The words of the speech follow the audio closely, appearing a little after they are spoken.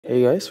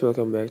Hey guys,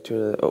 welcome back to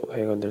another. Oh,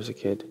 hang on, there's a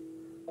kid.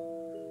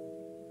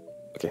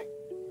 Okay.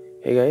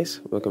 Hey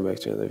guys, welcome back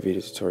to another video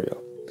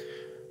tutorial.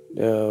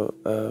 Now,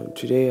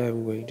 today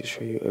I'm going to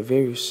show you a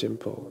very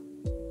simple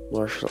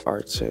martial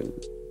arts and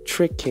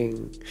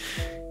tricking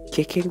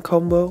kicking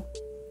combo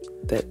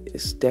that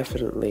is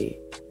definitely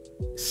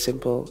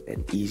simple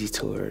and easy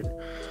to learn.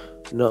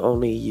 Not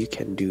only you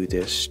can do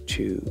this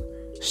to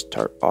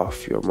start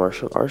off your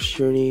martial arts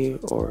journey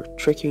or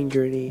tricking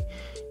journey,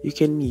 you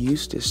can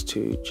use this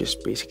to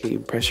just basically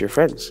impress your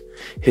friends.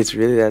 It's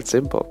really that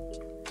simple.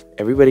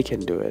 Everybody can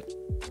do it.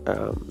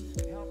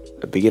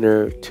 A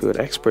beginner to an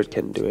expert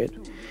can do it,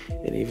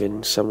 and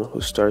even someone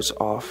who starts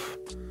off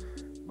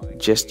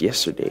just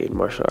yesterday in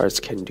martial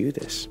arts can do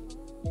this.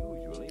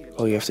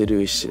 All you have to do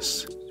is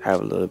just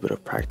have a little bit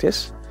of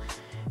practice,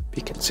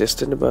 be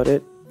consistent about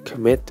it,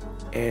 commit,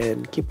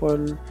 and keep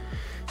on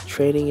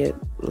training it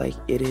like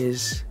it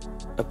is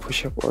a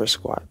push-up or a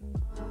squat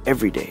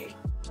every day.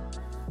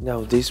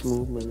 Now, these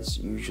movements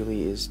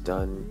usually is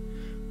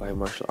done by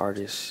martial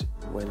artists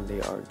when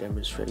they are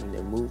demonstrating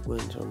their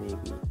movements or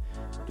maybe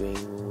doing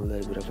a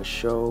little bit of a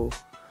show.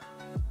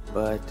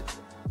 But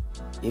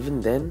even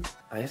then,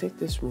 I think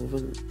this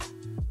movement,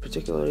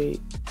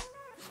 particularly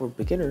for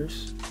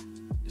beginners,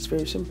 is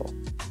very simple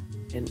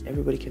and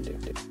everybody can do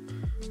it.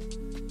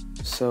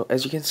 So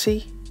as you can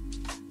see,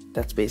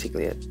 that's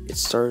basically it. It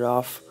started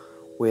off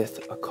with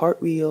a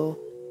cartwheel,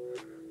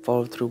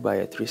 followed through by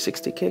a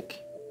 360 kick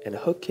and a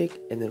hook kick,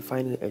 and then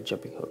finally a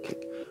jumping hook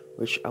kick,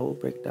 which I will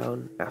break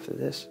down after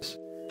this.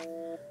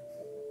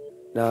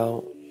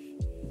 Now,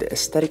 the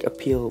aesthetic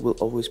appeal will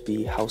always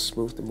be how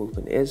smooth the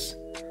movement is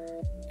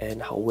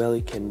and how well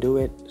you can do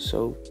it,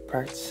 so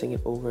practicing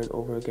it over and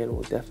over again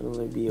will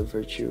definitely be a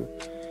virtue.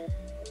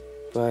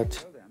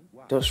 But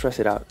don't stress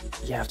it out.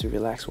 You have to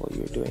relax while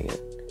you're doing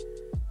it,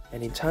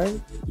 and in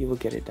time you will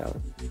get it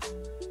down,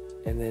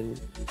 and then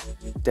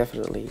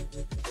definitely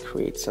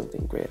create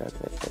something great out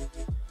of it.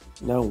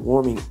 Now,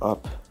 warming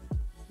up,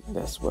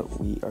 that's what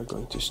we are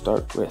going to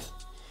start with.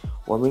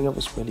 Warming up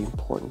is really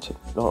important.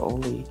 Not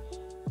only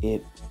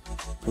it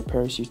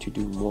prepares you to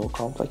do more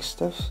complex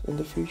stuff in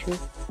the future,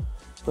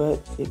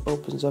 but it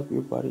opens up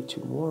your body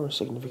to more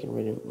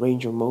significant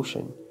range of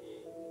motion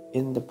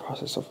in the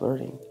process of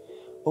learning.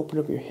 Open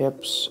up your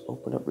hips,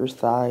 open up your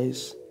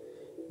thighs,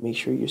 make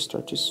sure you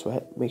start to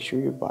sweat, make sure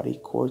your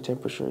body core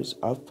temperature is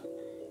up,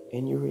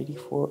 and you're ready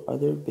for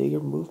other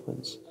bigger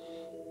movements.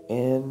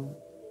 And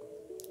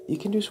you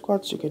can do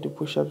squats, you can do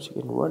push-ups,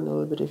 you can run a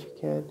little bit if you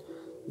can.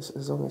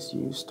 As long as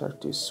you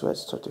start to sweat,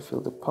 start to feel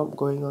the pump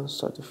going on,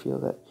 start to feel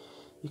that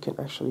you can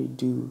actually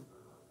do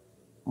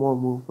more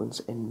movements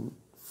and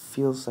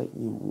feels like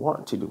you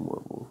want to do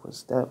more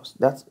movements.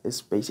 That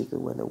is basically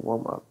when the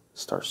warm-up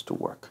starts to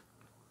work.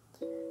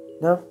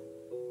 Now,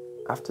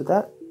 after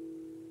that,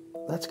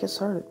 let's get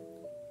started.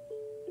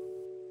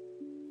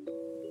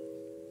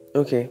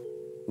 Okay,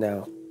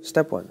 now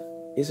step 1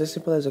 is as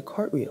simple as a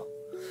cartwheel.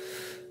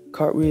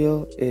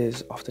 Cartwheel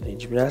is often in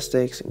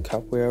gymnastics and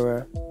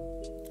capoeira.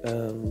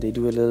 They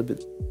do a little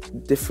bit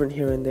different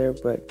here and there,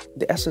 but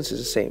the essence is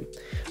the same.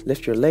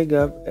 Lift your leg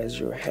up as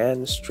your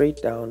hand straight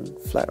down,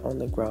 flat on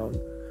the ground,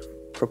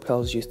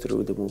 propels you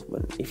through the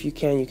movement. If you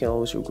can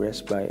always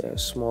regress by a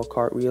small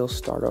cartwheel.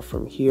 Start off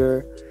from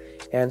here,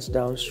 hands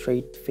down,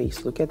 straight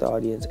face, look at the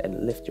audience,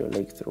 and lift your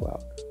leg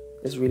throughout.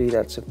 It's really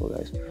that simple,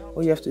 guys.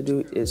 All you have to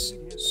do is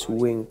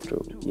swing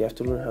through. You have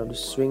to learn how to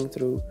swing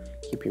through.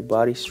 Keep your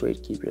body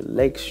straight, keep your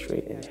legs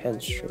straight and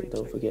hands straight.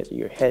 Don't forget,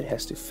 your head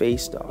has to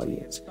face the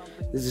audience.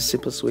 This is the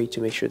simplest way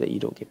to make sure that you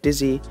don't get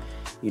dizzy,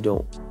 you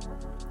don't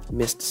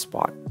miss the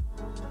spot.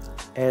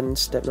 And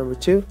step number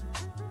 2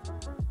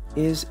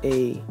 is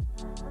a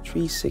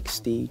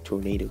 360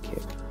 tornado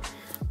kick.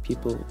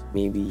 People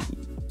maybe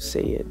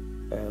say it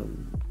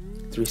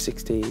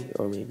 360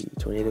 or maybe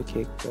tornado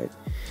kick, but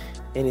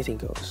anything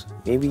goes.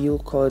 Maybe you'll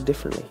call it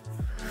differently,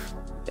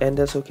 and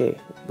that's okay,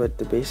 but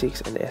the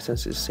basics and the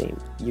essence is the same.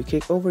 You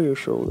kick over your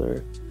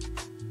shoulder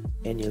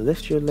and you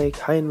lift your leg,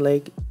 hind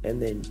leg, and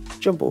then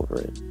jump over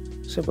it.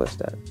 Simple as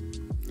that.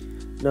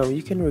 Now,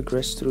 you can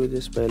regress through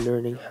this by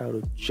learning how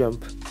to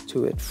jump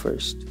to it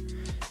first.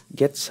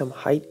 Get some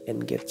height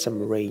and get some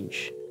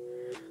range.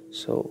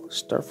 So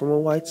start from a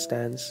wide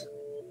stance,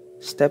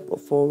 step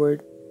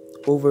forward,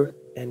 over,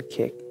 and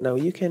kick. Now,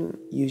 you can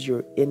use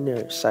your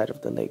inner side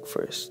of the leg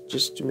first,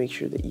 just to make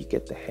sure that you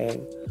get the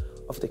hang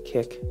of the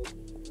kick,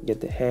 get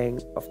the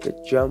hang of the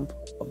jump,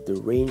 of the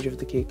range of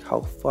the kick.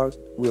 How far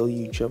will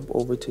you jump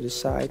over to the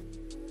side?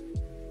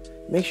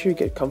 Make sure you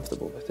get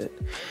comfortable with it.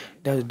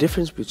 Now, the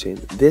difference between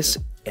this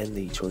and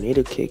the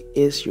tornado kick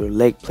is your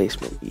leg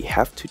placement. You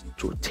have to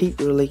rotate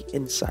your leg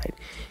inside,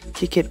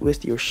 kick it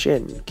with your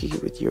shin, kick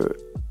it with your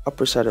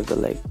upper side of the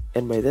leg,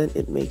 and by then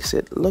it makes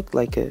it look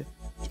like a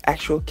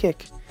actual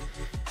kick.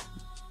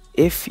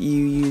 If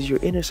you use your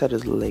inner side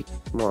of the leg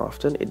more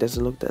often, it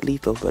doesn't look that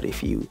lethal, but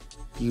if you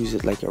use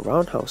it like a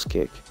roundhouse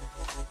kick,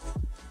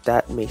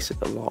 that makes it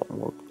a lot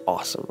more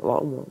awesome, a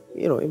lot more,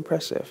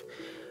 impressive.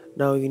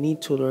 Now, you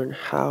need to learn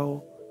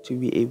how to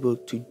be able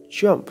to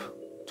jump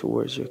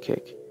towards your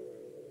kick.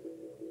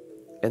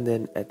 and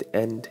then at the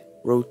end,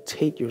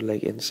 rotate your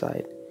leg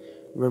inside.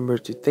 Remember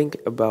to think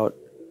about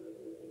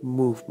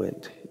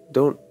movement.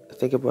 Don't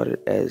think about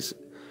it as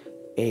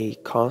a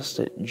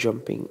constant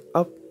jumping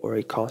up or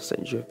a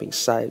constant jumping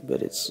side,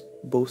 but it's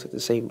both at the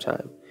same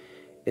time.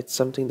 It's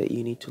something that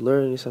you need to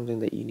learn, it's something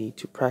that you need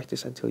to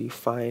practice until you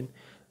find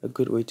a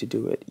good way to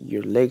do it.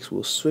 Your legs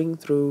will swing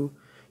through,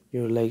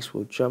 your legs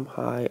will jump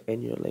high,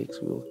 and your legs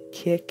will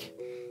kick,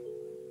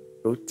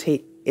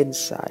 rotate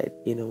inside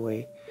in a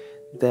way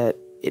that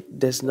it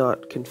does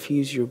not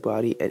confuse your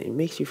body, and it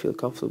makes you feel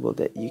comfortable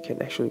that you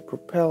can actually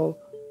propel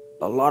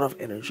a lot of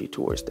energy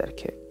towards that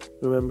kick.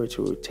 Remember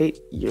to rotate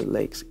your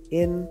legs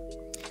in,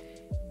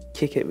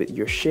 kick it with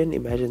your shin.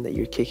 Imagine that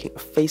you're kicking a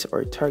face or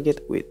a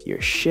target with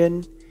your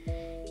shin,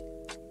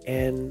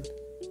 and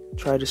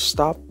try to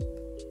stop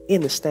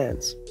in the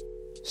stance.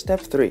 Step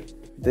 3.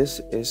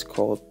 This is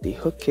called the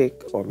hook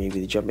kick, or maybe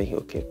the jumping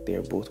hook kick. They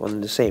are both one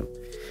and the same.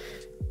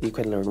 You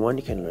can learn one,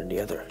 you can learn the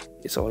other.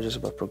 It's all just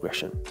about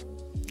progression.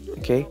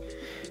 Okay?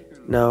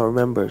 Now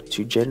remember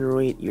to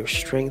generate your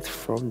strength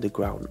from the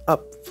ground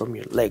up, from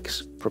your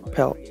legs.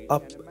 Propel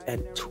up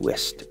and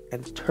twist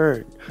and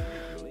turn.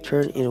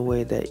 Turn in a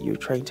way that you're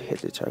trying to hit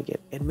the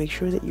target, and make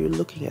sure that you're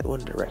looking at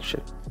one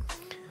direction.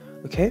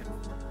 Okay?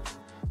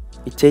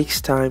 It takes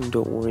time,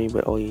 don't worry,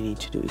 but all you need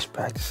to do is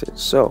practice it.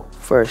 So,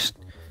 first,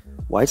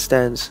 wide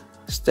stance,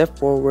 step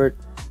forward,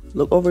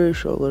 look over your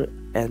shoulder,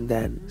 and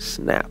then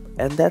snap.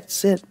 And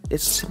that's it.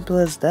 It's simple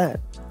as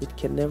that. It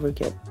can never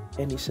get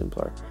any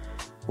simpler.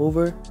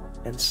 Over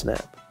and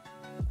snap.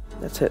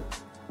 That's it.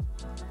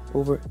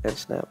 Over and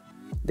snap.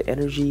 The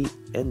energy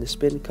and the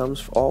spin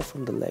comes all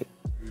from the leg,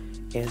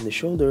 and the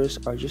shoulders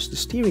are just the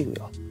steering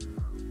wheel.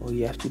 All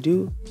you have to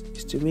do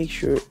is to make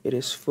sure it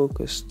is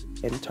focused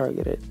and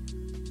targeted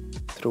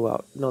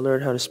throughout. Now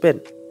learn how to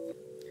spin.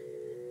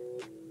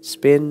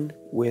 Spin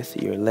with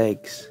your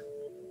legs.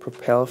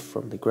 Propel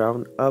from the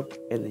ground up,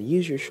 and then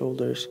use your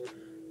shoulders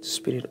to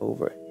spin it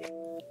over.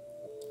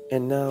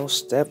 And now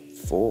step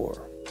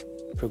 4.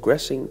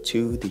 Progressing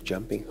to the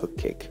jumping hook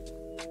kick.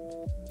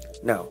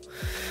 Now,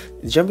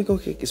 the jumping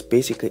hook kick is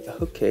basically a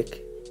hook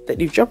kick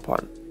that you jump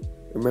on.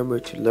 Remember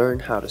to learn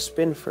how to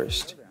spin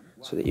first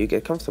so that you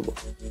get comfortable.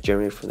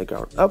 Generate from the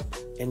ground up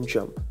and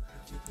jump.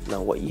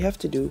 Now what you have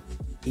to do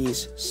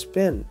is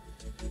spin.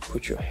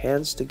 Put your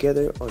hands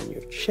together on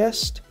your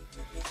chest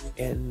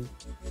and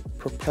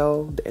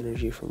propel the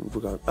energy from the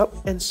ground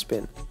up and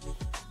spin.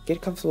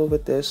 Get comfortable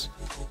with this.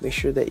 Make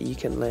sure that you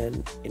can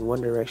land in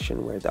one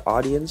direction where the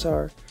audience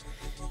are,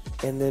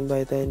 and then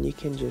by then you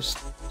can just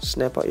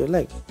snap out your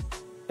leg.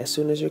 As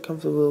soon as you're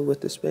comfortable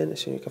with the spin,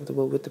 as soon as you're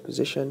comfortable with the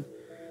position,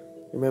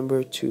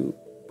 remember to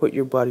put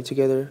your body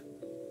together.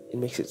 It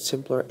makes it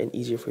simpler and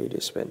easier for you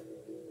to spin.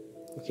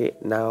 Okay,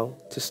 now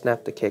to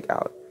snap the kick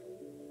out.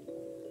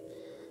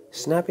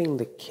 Snapping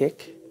the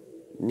kick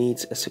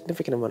needs a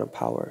significant amount of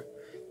power.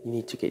 You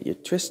need to get your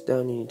twist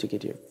down, you need to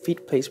get your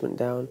feet placement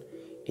down,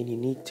 and you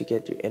need to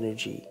get your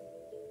energy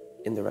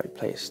in the right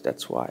place.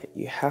 That's why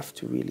you have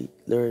to really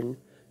learn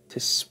to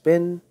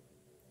spin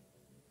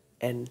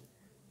and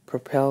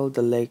propel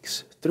the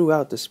legs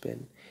throughout the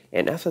spin.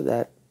 And after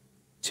that,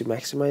 to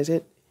maximize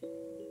it,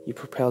 you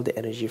propel the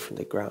energy from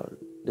the ground.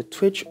 The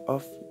twitch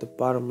of the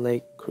bottom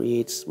leg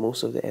creates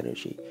most of the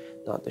energy,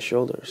 not the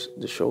shoulders.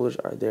 The shoulders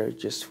are there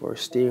just for a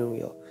steering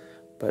wheel,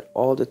 but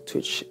all the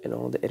twitch and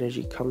all the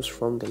energy comes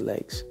from the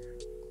legs.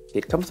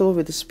 Get comfortable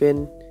with the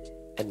spin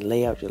and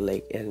lay out your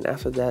leg, and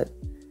after that,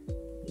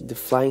 the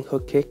flying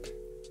hook kick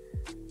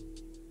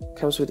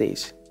comes with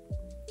ease.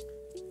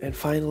 And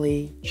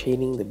finally,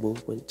 chaining the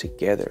movement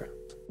together.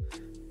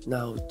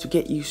 Now, to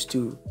get used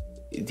to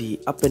the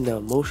up and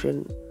down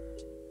motion,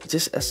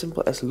 just as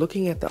simple as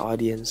looking at the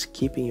audience,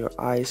 keeping your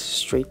eyes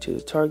straight to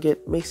the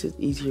target makes it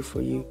easier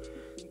for you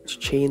to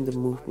chain the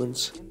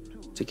movements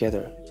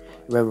together.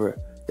 Remember,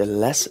 the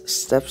less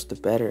steps, the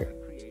better.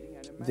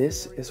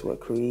 This is what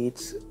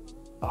creates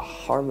a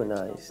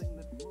harmonized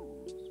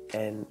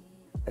and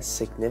a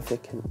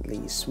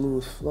significantly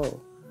smooth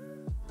flow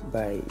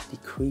by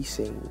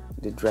decreasing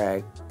the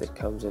drag that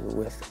comes in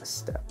with a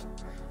step.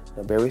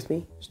 Now bear with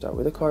me, start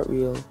with a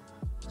cartwheel,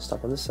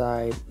 stop on the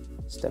side,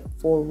 step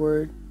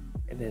forward,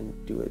 and then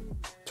do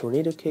a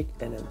tornado kick,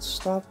 and then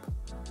stop,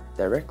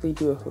 directly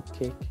do a hook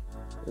kick,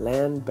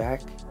 land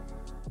back,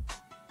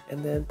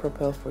 and then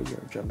propel for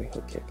your jumping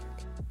hook kick.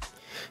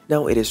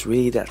 Now it is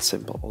really that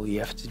simple. All you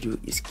have to do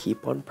is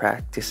keep on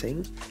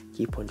practicing,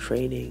 keep on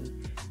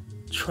training,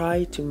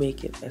 try to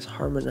make it as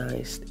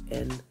harmonized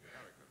and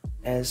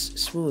as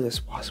smooth as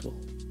possible.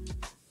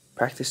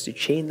 Practice to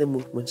chain the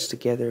movements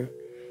together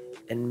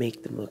and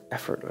make them look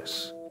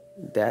effortless.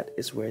 That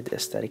is where the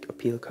aesthetic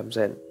appeal comes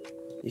in.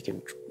 You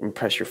can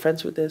impress your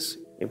friends with this,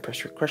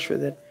 impress your crush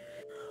with it,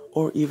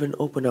 or even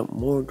open up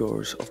more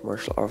doors of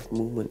martial art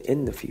movement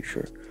in the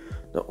future.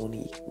 Not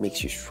only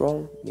makes you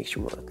strong, makes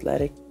you more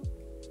athletic,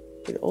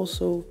 it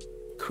also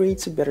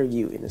creates a better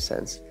you in a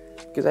sense.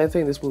 Because I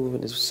think this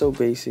movement is so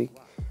basic,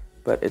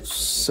 but it's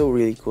so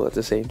really cool at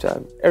the same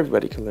time.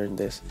 Everybody can learn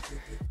this.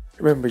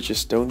 Remember,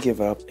 just don't give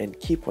up and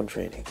keep on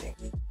training.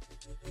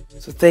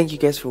 So thank you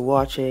guys for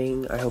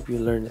watching. I hope you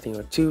learned a thing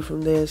or two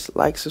from this.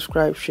 Like,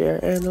 subscribe, share,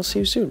 and I'll see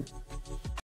you soon.